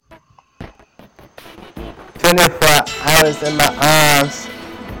24 hours in my arms.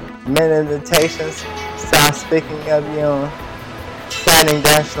 Meditations, stop speaking of you. Shining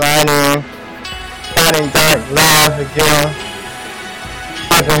dark sliding. Shining dark love again.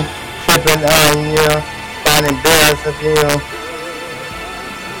 Tripping on you. Finding bills of you.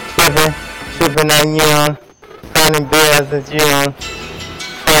 Tripping on you. Finding bills of you.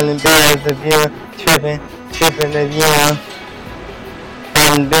 Finding bills of you. Tripping of you.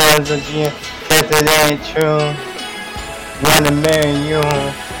 Finding bills of you. Guess it ain't true. Wanna marry you.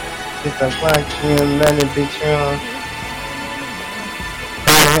 Just a fuck you, let it be true.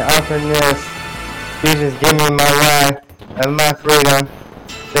 Finding awkwardness. You just give me my life and my freedom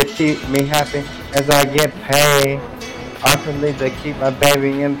to keep me happy as I get paid. Awkwardly to keep my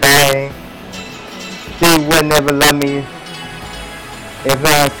baby in bed. She would never love me if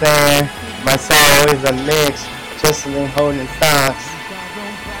I'm saying my soul is a mix, just like holding socks.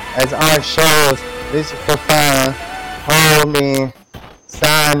 As art shows, this is profound. Hold me,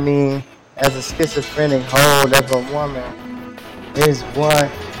 sign me as a schizophrenic hold of a woman is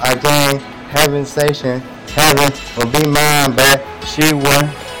what I gain. Heaven station, heaven will be mine, but she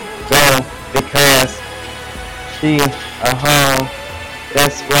won't go because she a home.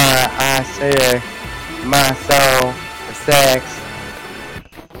 That's why I said my soul is sex.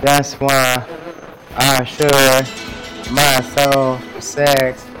 That's why I should my soul is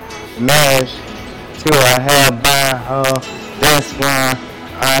sex. Marriage to a hell-bound hoe. That's why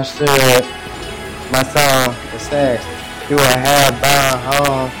I should my soul is sex. To a hell-bound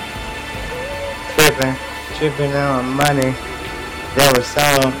hoe. Tripping on money. That was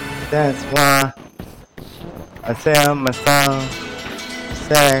so. That's why I tell my song.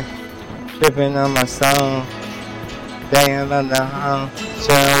 Sex. Tripping on my song. Staying on the home.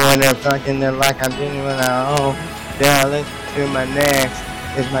 Chilling when they're fucking it like I'm doing when I own. Then I listen to my next.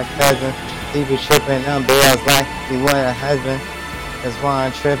 It's my cousin. He be tripping on bills like he want a husband. That's why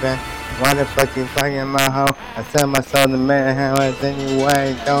I'm tripping. Why the fuck you fucking my hoe? I tell my soul to marry how it's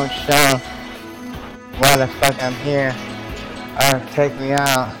anyway. Don't show. Why the fuck I'm here? Take me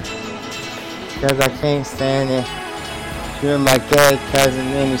out. Cause I can't stand it. You're my good cousin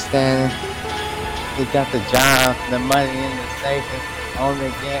and he's standing. He got the job, the money in the station. Only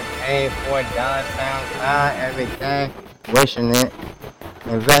get paid $4 sounds high every day. Wishing it.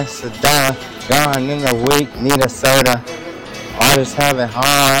 Invest $1. Gone in a week, need a soda. Artists have it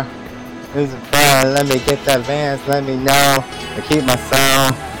hard. Who's a friend? Let me get that Vans, let me know. To keep my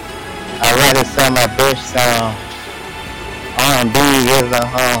soul. I'd rather sell my bitch song. R&B is a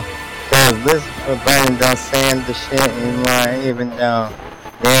home. Cause this for Burning don't stand the shit anymore, even though,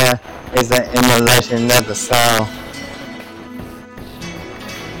 yeah, it's an emulation of the soul.